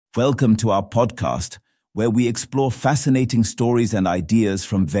Welcome to our podcast, where we explore fascinating stories and ideas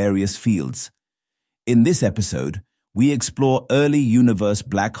from various fields. In this episode, we explore early universe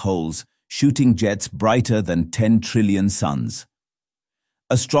black holes shooting jets brighter than 10 trillion suns.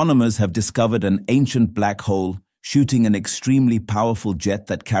 Astronomers have discovered an ancient black hole shooting an extremely powerful jet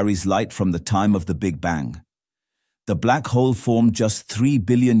that carries light from the time of the Big Bang. The black hole formed just 3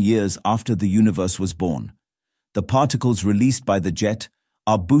 billion years after the universe was born. The particles released by the jet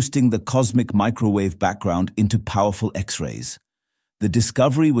are boosting the cosmic microwave background into powerful X-rays. The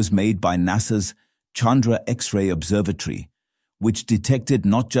discovery was made by NASA's Chandra X-ray Observatory, which detected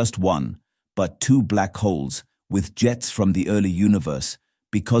not just one, but two black holes with jets from the early universe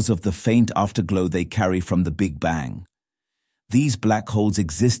because of the faint afterglow they carry from the Big Bang. These black holes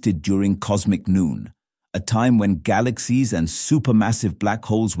existed during cosmic noon, a time when galaxies and supermassive black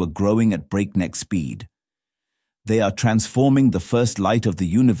holes were growing at breakneck speed. They are transforming the first light of the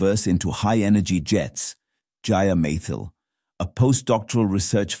universe into high-energy jets. Jaya Mathil, a postdoctoral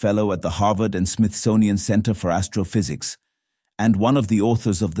research fellow at the Harvard and Smithsonian Center for Astrophysics, and one of the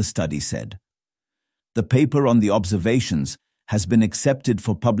authors of the study said, "The paper on the observations has been accepted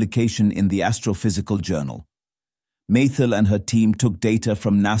for publication in the Astrophysical Journal." Mathil and her team took data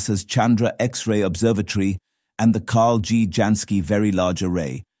from NASA's Chandra X-ray Observatory and the Carl G. Jansky Very Large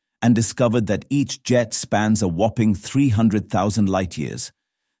Array, and discovered that each jet spans a whopping 300,000 light-years.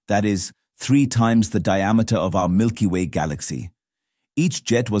 That is, 3 times the diameter of our Milky Way galaxy. Each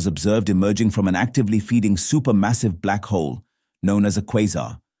jet was observed emerging from an actively feeding supermassive black hole, known as a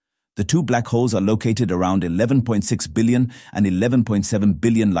quasar. The two black holes are located around 11.6 billion and 11.7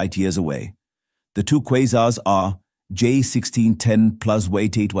 billion light-years away. The two quasars are J1610 plus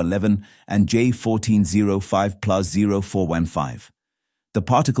weight 811 and J1405 plus 0415. The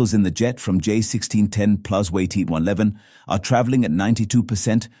particles in the jet from J1610 plus weight 811 are traveling at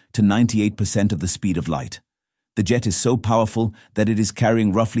 92% to 98% of the speed of light. The jet is so powerful that it is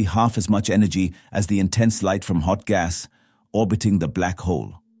carrying roughly half as much energy as the intense light from hot gas orbiting the black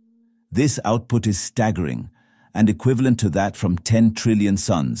hole. This output is staggering and equivalent to that from 10 trillion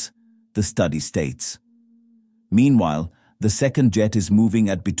suns, the study states. Meanwhile, the second jet is moving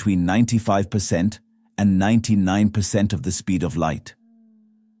at between 95% and 99% of the speed of light.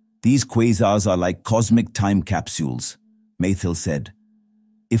 "These quasars are like cosmic time capsules," Mathil said.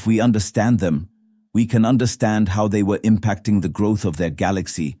 "If we understand them, we can understand how they were impacting the growth of their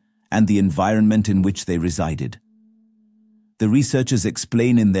galaxy and the environment in which they resided." The researchers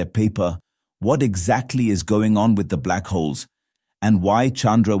explain in their paper what exactly is going on with the black holes and why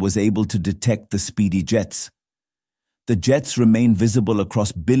Chandra was able to detect the speedy jets. The jets remain visible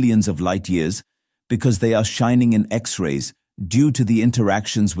across billions of light-years because they are shining in X-rays due to the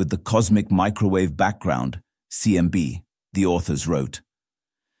interactions with the cosmic microwave background, CMB, the authors wrote.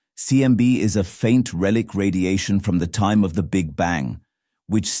 CMB is a faint relic radiation from the time of the Big Bang,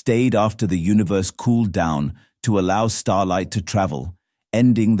 which stayed after the universe cooled down to allow starlight to travel,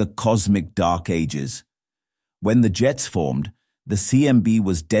 ending the cosmic dark ages. When the jets formed, the CMB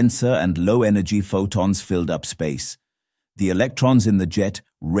was denser and low-energy photons filled up space. The electrons in the jet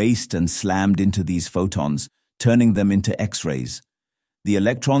raced and slammed into these photons, turning them into X-rays. The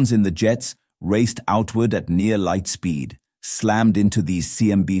electrons in the jets raced outward at near light speed, slammed into these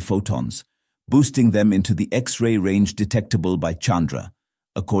CMB photons, boosting them into the X-ray range detectable by Chandra,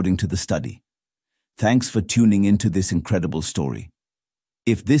 according to the study. Thanks for tuning into this incredible story.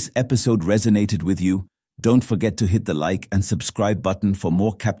 If this episode resonated with you, don't forget to hit the like and subscribe button for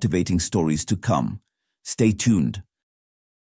more captivating stories to come. Stay tuned.